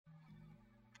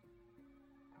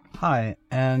Hi,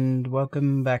 and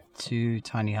welcome back to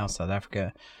Tiny House South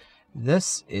Africa.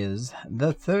 This is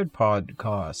the third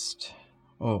podcast.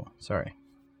 Oh, sorry.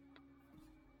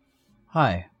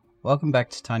 Hi, welcome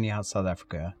back to Tiny House South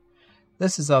Africa.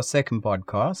 This is our second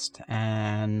podcast,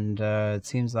 and it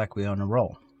seems like we're on a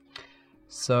roll.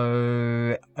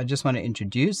 So I just want to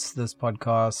introduce this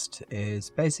podcast. Is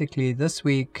basically this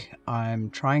week I'm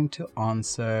trying to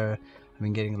answer. I've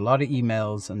been getting a lot of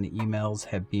emails, and the emails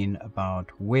have been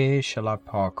about where shall I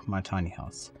park my tiny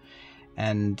house.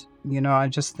 And, I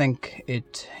just think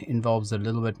it involves a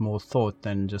little bit more thought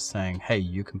than just saying, hey,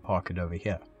 you can park it over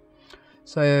here.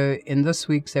 So in this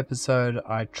week's episode,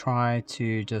 I try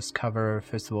to just cover,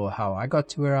 first of all, how I got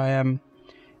to where I am.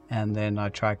 And then I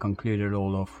try to conclude it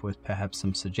all off with perhaps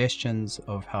some suggestions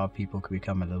of how people could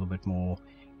become a little bit more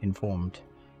informed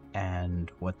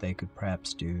and what they could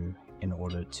perhaps do in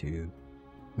order to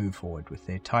move forward with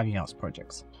their tiny house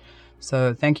projects.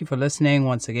 So thank you for listening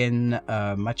once again,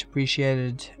 much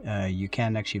appreciated. You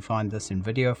can actually find this in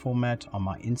video format on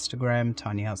my Instagram,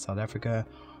 Tiny House South Africa,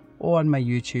 or on my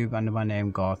YouTube under my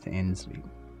name, Garth Ensley.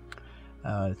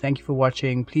 Thank you for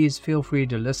watching. Please feel free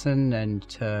to listen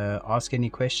and ask any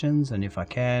questions, and if I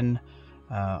can,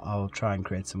 I'll try and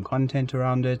create some content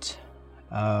around it.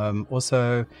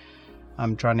 Also,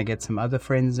 I'm trying to get some other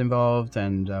friends involved,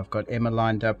 and I've got Emma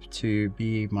lined up to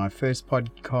be my first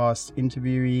podcast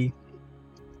interviewee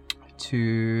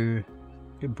to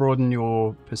broaden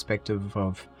your perspective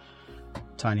of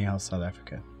Tiny House South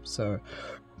Africa. So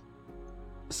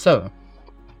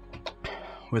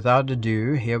without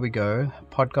ado, here we go,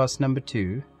 podcast number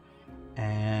 2,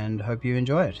 and hope you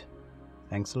enjoy it.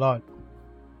 Thanks a lot.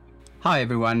 Hi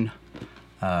everyone,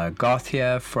 Garth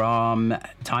here from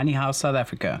Tiny House South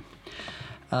Africa.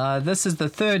 This is the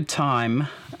third time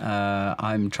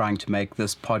I'm trying to make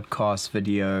this podcast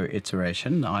video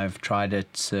iteration. I've tried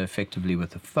it effectively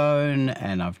with the phone,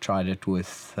 and I've tried it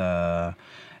with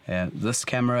this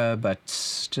camera,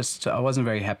 but just I wasn't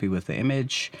very happy with the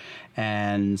image,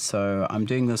 and so I'm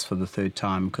doing this for the third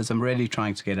time because I'm really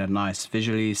trying to get a nice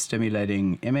visually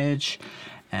stimulating image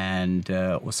and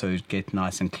also get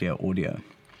nice and clear audio.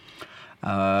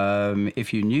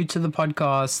 If you're new to the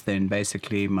podcast, then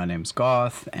basically my name's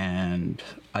Garth and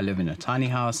I live in a tiny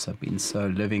house. I've been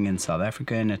living in South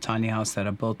Africa in a tiny house that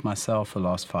I built myself for the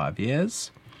last 5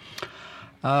 years.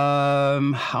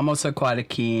 I'm also quite a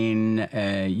keen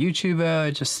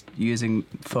YouTuber, just using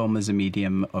film as a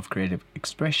medium of creative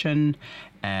expression,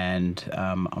 and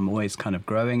I'm always kind of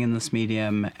growing in this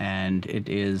medium, and it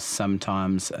is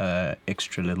sometimes an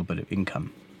extra little bit of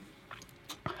income.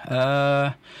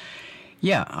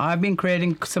 I've been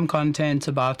creating some content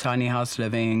about tiny house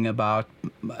living, about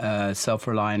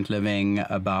self-reliant living,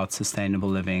 about sustainable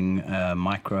living,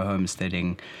 micro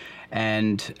homesteading.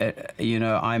 And,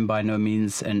 I'm by no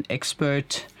means an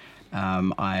expert.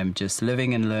 I'm just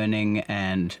living and learning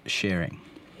and sharing.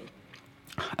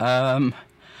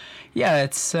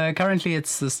 It's currently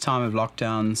it's this time of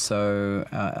lockdown, so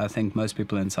I think most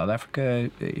people in South Africa,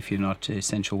 if you're not an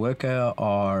essential worker,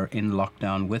 are in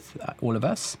lockdown with all of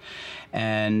us.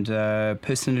 And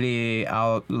personally,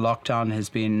 our lockdown has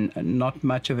been not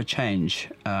much of a change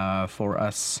for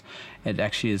us. It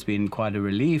actually has been quite a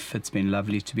relief. It's been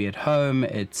lovely to be at home.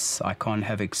 I can't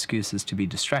have excuses to be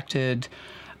distracted.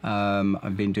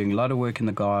 I've been doing a lot of work in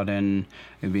the garden.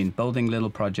 We've been building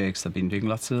little projects. I've been doing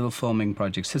lots of little filming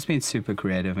projects. It's been super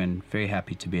creative and very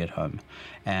happy to be at home.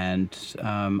 And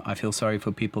I feel sorry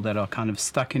for people that are kind of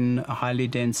stuck in highly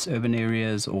dense urban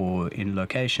areas or in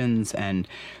locations and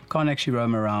can't actually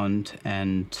roam around,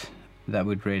 and that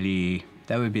would be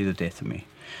the death of me.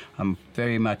 I'm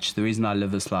very much, the reason I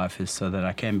live this life is so that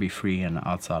I can be free and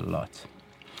outside a lot.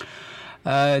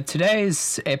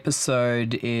 Today's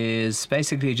episode is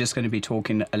basically just going to be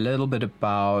talking a little bit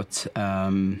about,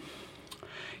 I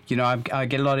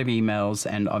get a lot of emails,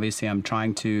 and obviously I'm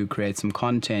trying to create some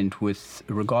content with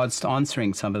regards to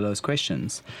answering some of those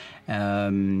questions,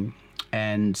 and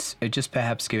just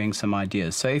perhaps giving some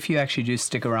ideas. So if you actually do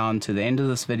stick around to the end of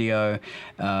this video,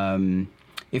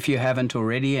 if you haven't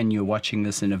already and you're watching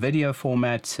this in a video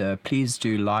format, please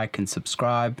do like and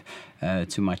subscribe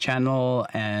to my channel.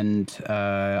 And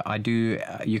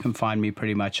you can find me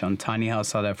pretty much on Tiny House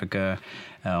South Africa,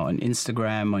 on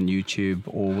Instagram, on YouTube,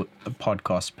 or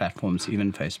podcast platforms,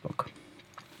 even Facebook.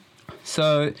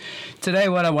 So today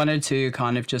what I wanted to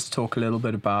kind of just talk a little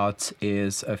bit about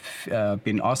is I've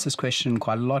been asked this question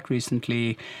quite a lot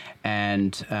recently,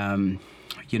 and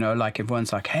like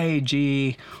everyone's like, hey,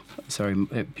 G. Sorry,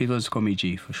 people just call me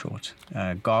G for short.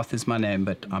 Garth is my name,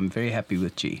 but I'm very happy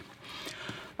with G.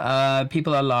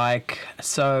 People are like,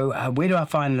 so where do I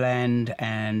find land?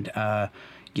 And,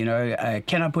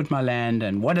 can I put my land?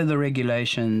 And what are the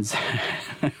regulations?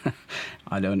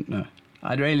 I don't know.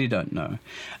 I really don't know.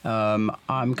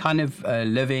 I'm kind of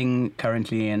living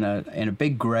currently in a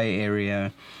big grey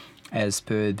area as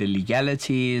per the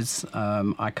legalities.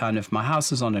 My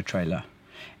house is on a trailer.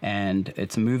 And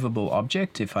it's a movable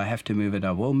object. If I have to move it,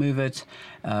 I will move it.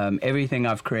 Everything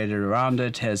I've created around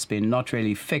it has been not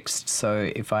really fixed.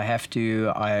 So if I have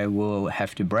to, I will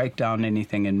have to break down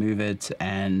anything and move it.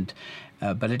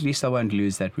 But at least I won't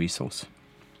lose that resource.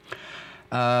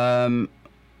 I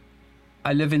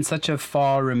live in such a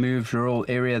far removed rural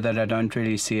area that I don't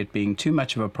really see it being too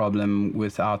much of a problem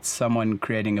without someone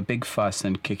creating a big fuss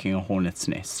and kicking a hornet's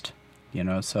nest.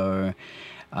 So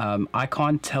I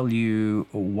can't tell you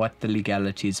what the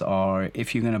legalities are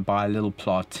if you're going to buy a little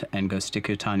plot and go stick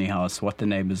your tiny house, what the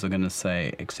neighbors are going to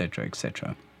say, etc.,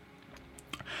 etc.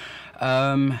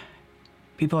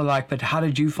 People are like, but how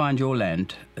did you find your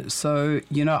land? So,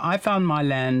 I found my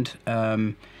land.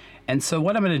 And so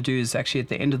what I'm going to do is actually at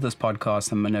the end of this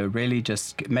podcast, I'm going to really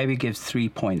just maybe give 3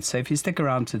 points. So if you stick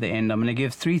around to the end, I'm going to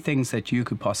give 3 things that you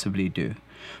could possibly do.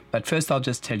 But first, I'll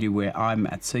just tell you where I'm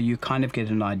at, so you kind of get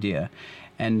an idea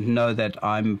and know that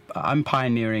I'm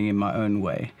pioneering in my own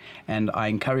way, and I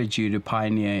encourage you to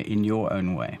pioneer in your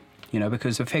own way.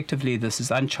 Because effectively this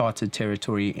is uncharted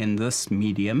territory in this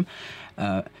medium.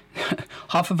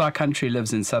 Half of our country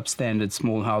lives in substandard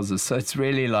small houses, so it's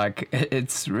really like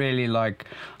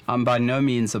I'm by no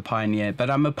means a pioneer, but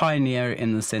I'm a pioneer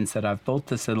in the sense that I've built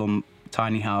this little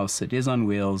tiny house. It is on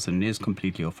wheels and it is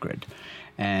completely off grid,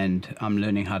 and I'm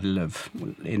learning how to live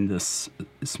in this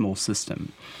small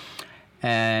system.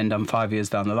 And I'm 5 years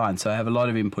down the line, so I have a lot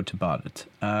of input about it.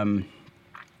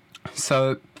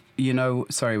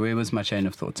 Sorry, where was my chain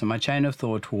of thought? So my chain of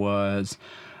thought was,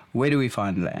 where do we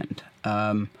find land?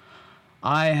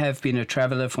 I have been a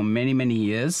traveler for many, many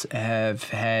years, have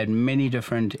had many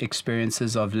different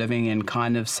experiences of living in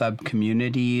kind of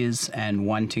sub-communities and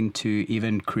wanting to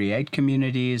even create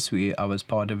communities. I was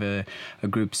part of a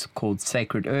group called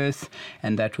Sacred Earth,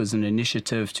 and that was an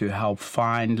initiative to help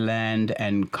find land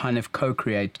and kind of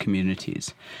co-create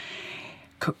communities.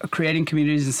 Creating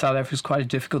communities in South Africa is quite a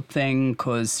difficult thing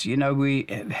because, we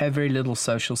have very little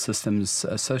social systems,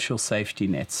 social safety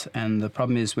nets. And the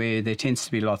problem is where there tends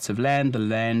to be lots of land, the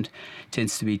land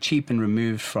tends to be cheap and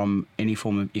removed from any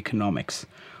form of economics.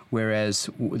 Whereas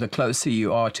the closer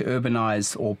you are to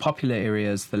urbanized or popular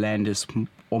areas, the land is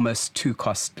almost too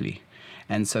costly.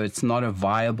 And so it's not a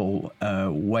viable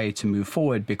way to move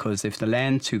forward, because if the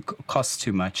land costs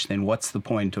too much, then what's the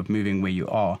point of moving where you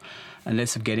are,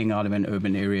 unless of getting out of an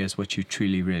urban area is what you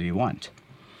truly, really want.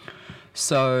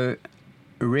 So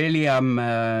really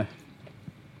I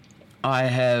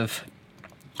have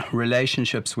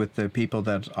relationships with the people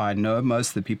that I know. Most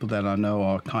of the people that I know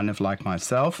are kind of like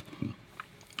myself.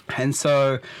 And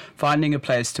so finding a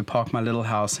place to park my little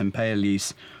house and pay a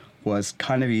lease was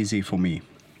kind of easy for me.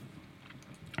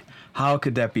 How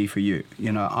could that be for you?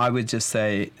 I would just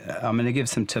say, I'm going to give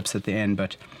some tips at the end,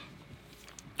 but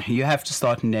you have to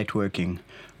start networking,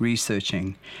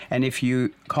 researching. And if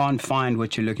you can't find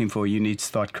what you're looking for, you need to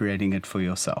start creating it for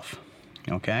yourself.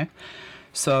 Okay?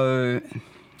 So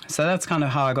that's kind of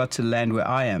how I got to land where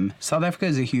I am. South Africa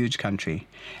is a huge country,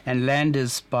 and land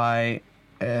is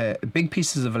big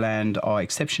pieces of land are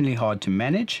exceptionally hard to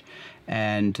manage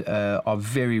and are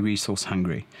very resource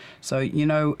hungry. So,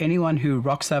 anyone who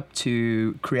rocks up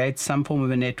to create some form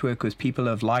of a network with people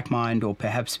of like mind, or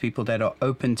perhaps people that are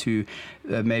open to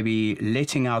maybe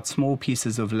letting out small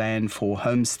pieces of land for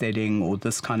homesteading or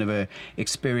this kind of a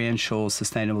experiential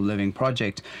sustainable living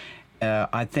project,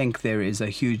 I think there is a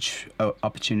huge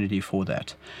opportunity for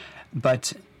that.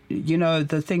 But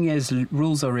the thing is,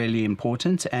 rules are really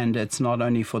important, and it's not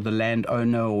only for the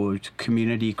landowner or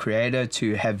community creator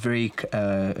to have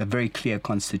a very clear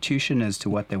constitution as to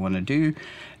what they want to do.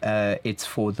 It's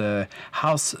for the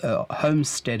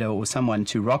homesteader or someone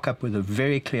to rock up with a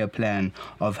very clear plan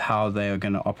of how they are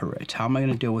going to operate. How am I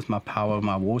going to deal with my power,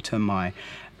 my water,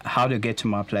 how to get to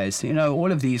my place,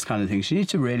 all of these kind of things. You need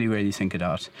to really, really think it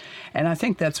out. And I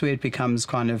think that's where it becomes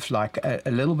kind of like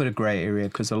a little bit of gray area,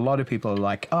 because a lot of people are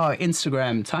like, oh,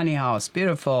 Instagram, tiny house,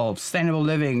 beautiful, sustainable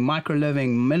living, micro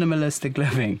living, minimalistic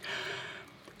living.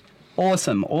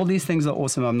 Awesome. All these things are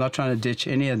awesome. I'm not trying to ditch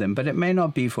any of them, but it may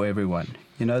not be for everyone.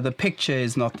 The picture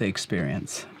is not the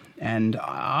experience. And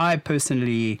I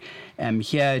personally am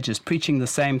here just preaching the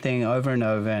same thing over and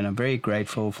over, and I'm very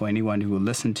grateful for anyone who will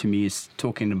listen to me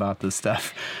talking about this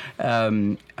stuff.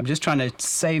 I'm just trying to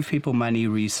save people money,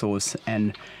 resource,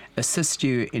 and assist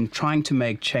you in trying to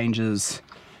make changes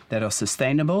that are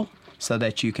sustainable, so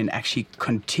that you can actually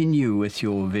continue with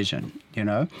your vision, you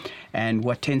know. And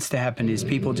what tends to happen is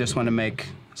people just want to make,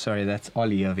 sorry, that's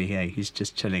Ollie over here. He's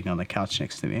just chilling on the couch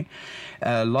next to me.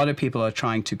 A lot of people are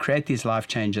trying to create these life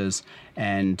changes,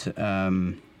 and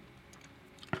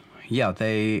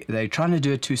they're trying to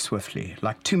do it too swiftly,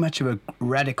 like too much of a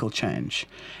radical change.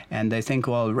 And they think,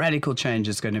 well, radical change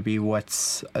is going to be what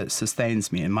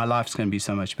sustains me, and my life's going to be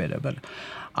so much better. But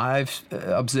I've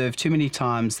observed too many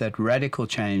times that radical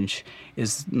change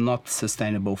is not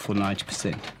sustainable for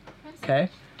 90%. Okay?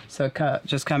 So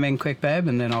just come in quick, babe,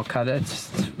 and then I'll cut it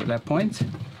at that point.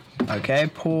 Okay,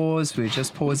 pause. We're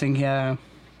just pausing here.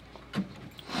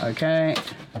 Okay.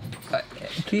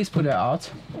 Please put it out.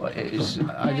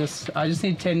 I just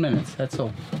need 10 minutes. That's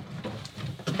all.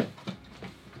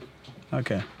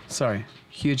 Okay. Sorry.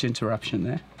 Huge interruption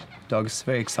there. Dog's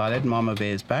very excited. Mama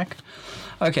bear is back.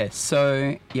 Okay.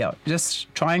 So, yeah,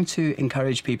 just trying to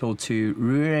encourage people to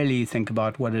really think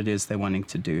about what it is they're wanting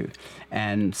to do.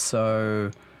 And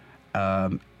so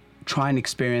try and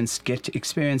get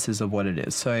experiences of what it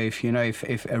is. So if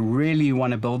I really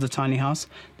want to build a tiny house,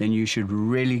 then you should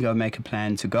really go make a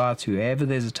plan to go out to wherever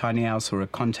there's a tiny house or a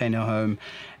container home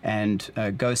and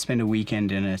go spend a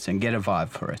weekend in it and get a vibe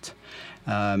for it.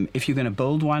 If you're going to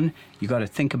build one, you got to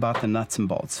think about the nuts and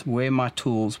bolts. Where are my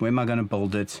tools? Where am I going to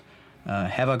build it?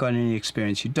 Have I got any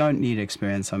experience? You don't need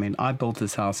experience. I mean, I built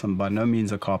this house. I'm by no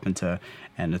means a carpenter,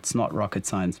 and it's not rocket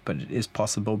science, but it is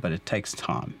possible, but it takes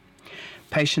time.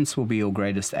 Patience will be your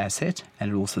greatest asset,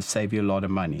 and it will also save you a lot of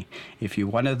money. If you're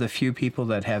one of the few people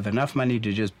that have enough money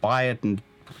to just buy it and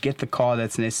get the car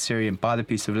that's necessary and buy the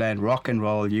piece of land, rock and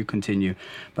roll, you continue.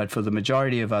 But for the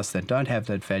majority of us that don't have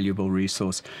that valuable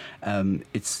resource,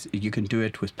 you can do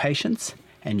it with patience,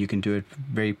 and you can do it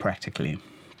very practically.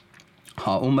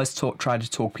 I almost try to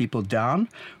talk people down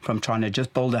from trying to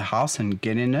just build a house and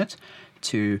get in it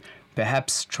to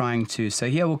perhaps trying to, so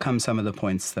here will come some of the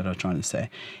points that I'm trying to say.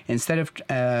 Instead of,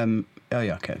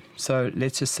 so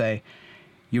let's just say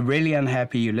you're really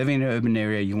unhappy, you're living in an urban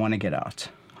area, you want to get out.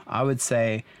 I would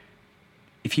say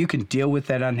if you can deal with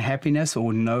that unhappiness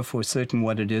or know for certain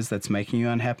what it is that's making you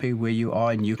unhappy where you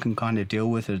are, and you can kind of deal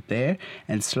with it there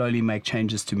and slowly make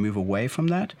changes to move away from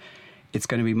that, it's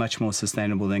going to be much more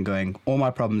sustainable than going, all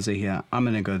my problems are here, I'm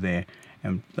going to go there.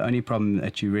 And the only problem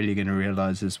that you're really going to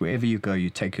realize is wherever you go,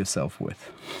 you take yourself with.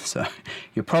 So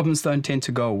your problems don't tend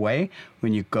to go away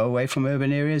when you go away from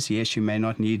urban areas. Yes, you may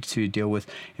not need to deal with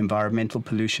environmental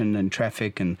pollution and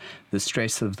traffic and the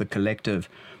stress of the collective,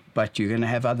 but you're going to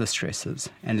have other stresses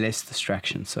and less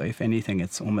distraction. So if anything,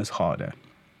 it's almost harder.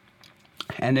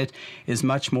 And it is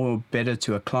much more better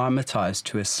to acclimatize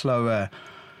to a slower,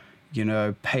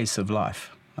 pace of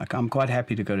life. Like, I'm quite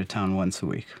happy to go to town once a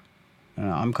week.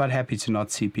 I'm quite happy to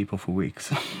not see people for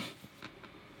weeks.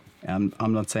 I'm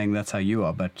not saying that's how you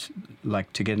are, but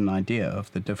like to get an idea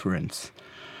of the difference.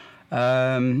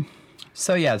 So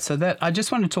that I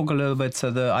just want to talk a little bit. So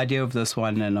the idea of this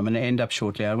one, and I'm going to end up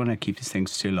shortly. I don't want to keep these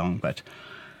things too long, but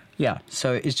yeah.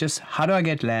 So it's just, how do I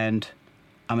get land?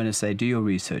 I'm going to say, do your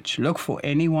research. Look for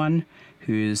anyone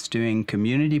who's doing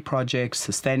community projects,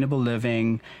 sustainable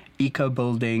living,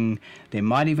 eco-building. There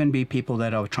might even be people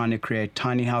that are trying to create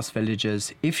tiny house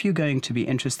villages. If you're going to be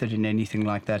interested in anything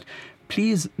like that,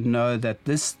 please know that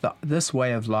this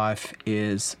way of life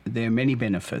there are many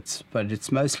benefits, but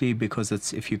it's mostly because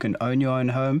it's if you can own your own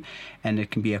home, and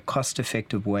it can be a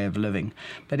cost-effective way of living.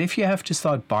 But if you have to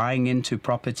start buying into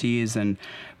properties and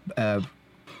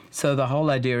so the whole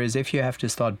idea is, if you have to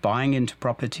start buying into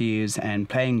properties and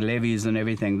paying levies and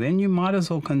everything, then you might as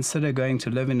well consider going to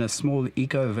live in a small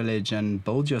eco-village and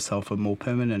build yourself a more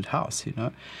permanent house,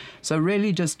 So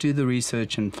really just do the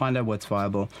research and find out what's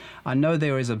viable. I know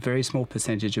there is a very small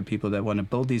percentage of people that want to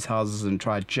build these houses and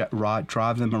try to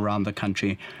drive them around the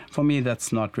country. For me,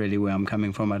 that's not really where I'm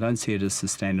coming from. I don't see it as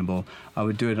sustainable. I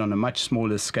would do it on a much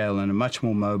smaller scale and a much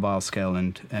more mobile scale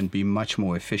and be much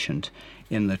more efficient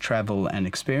in the travel and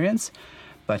experience.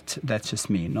 But that's just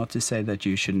me. Not to say that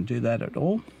you shouldn't do that at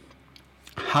all.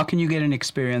 How can you get an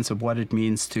experience of what it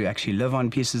means to actually live on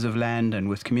pieces of land and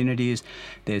with communities?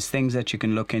 There's things that you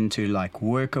can look into, like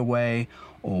Workaway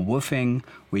or woofing,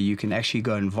 where you can actually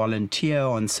go and volunteer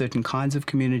on certain kinds of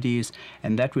communities,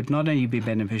 and that would not only be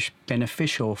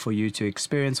beneficial for you to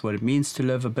experience what it means to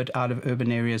live a bit out of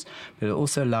urban areas, but it'll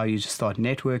also allow you to start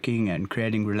networking and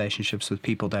creating relationships with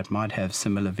people that might have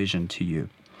similar vision to you.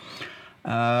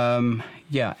 And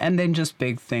then just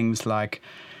big things like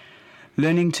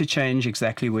learning to change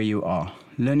exactly where you are,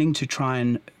 learning to try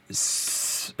and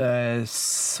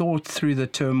sort through the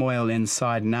turmoil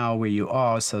inside now where you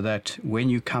are, so that when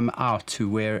you come out to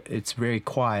where it's very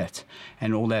quiet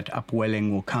and all that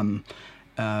upwelling will come,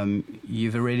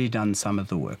 you've already done some of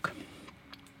the work.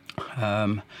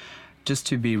 Just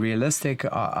to be realistic,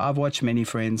 I've watched many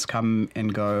friends come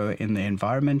and go in the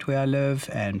environment where I live,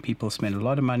 and people spend a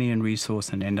lot of money and resource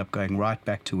and end up going right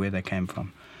back to where they came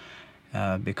from.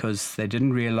 Because they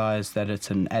didn't realize that it's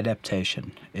an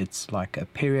adaptation. It's like a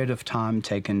period of time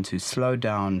taken to slow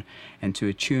down and to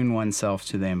attune oneself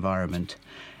to the environment.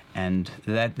 And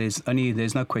that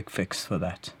there's no quick fix for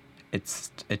that.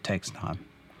 It takes time.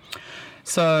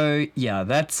 So yeah,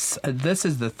 this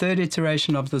is the third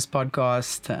iteration of this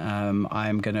podcast.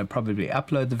 I'm going to probably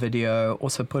upload the video,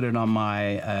 also put it on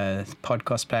my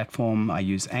podcast platform. I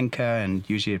use Anchor, and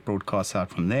usually it broadcasts out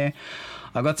from there.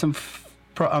 I've got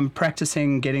I'm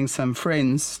practicing getting some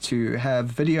friends to have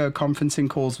video conferencing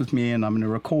calls with me, and I'm going to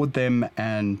record them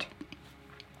and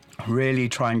really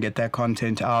try and get that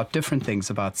content out. Different things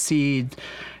about seed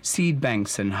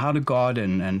banks and how to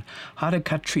garden and how to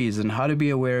cut trees and how to be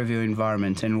aware of your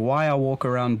environment and why I walk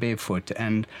around barefoot,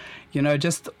 and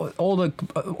just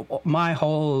my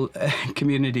whole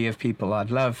community of people. I'd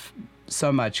love so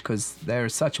much, because they're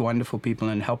such wonderful people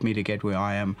and help me to get where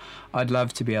I am. I'd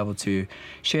love to be able to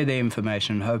share their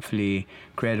information, hopefully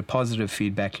create a positive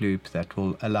feedback loop that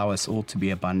will allow us all to be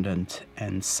abundant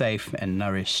and safe and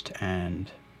nourished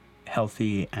and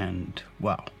healthy and,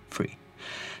 free.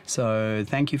 So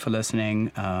thank you for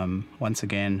listening. Once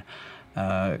again,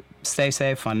 stay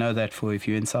safe. I know that if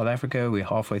you're in South Africa, we're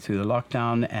halfway through the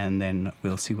lockdown, and then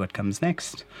we'll see what comes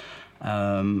next.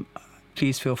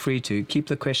 Please feel free to keep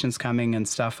the questions coming and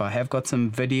stuff. I have got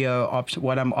some video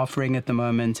what I'm offering at the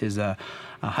moment is a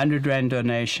 100 Rand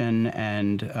donation,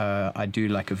 and I do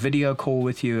like a video call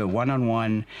with you, a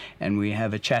one-on-one, and we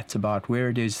have a chat about where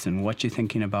it is and what you're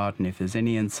thinking about, and if there's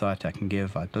any insight I can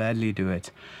give, I'll gladly do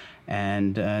it.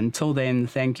 And until then,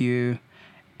 thank you,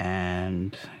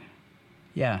 and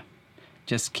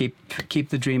just keep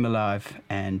the dream alive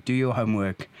and do your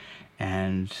homework,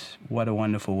 and what a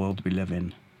wonderful world we live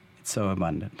in. It's so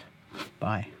abundant.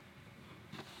 Bye.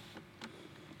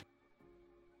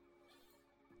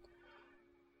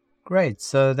 Great.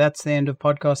 So that's the end of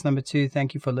podcast number 2.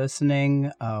 Thank you for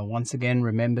listening. Once again,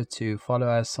 remember to follow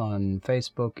us on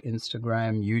Facebook,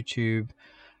 Instagram, YouTube,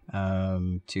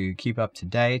 to keep up to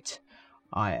date.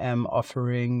 I am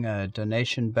offering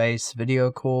donation-based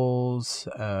video calls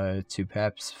to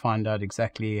perhaps find out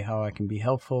exactly how I can be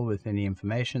helpful with any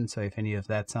information. So if any of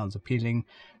that sounds appealing,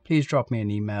 please drop me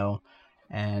an email,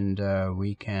 and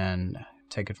we can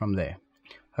take it from there.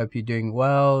 Hope you're doing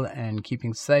well and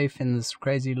keeping safe in this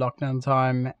crazy lockdown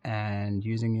time, and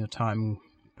using your time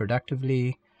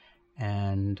productively.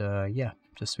 And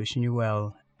just wishing you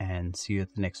well, and see you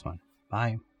at the next one.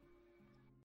 Bye.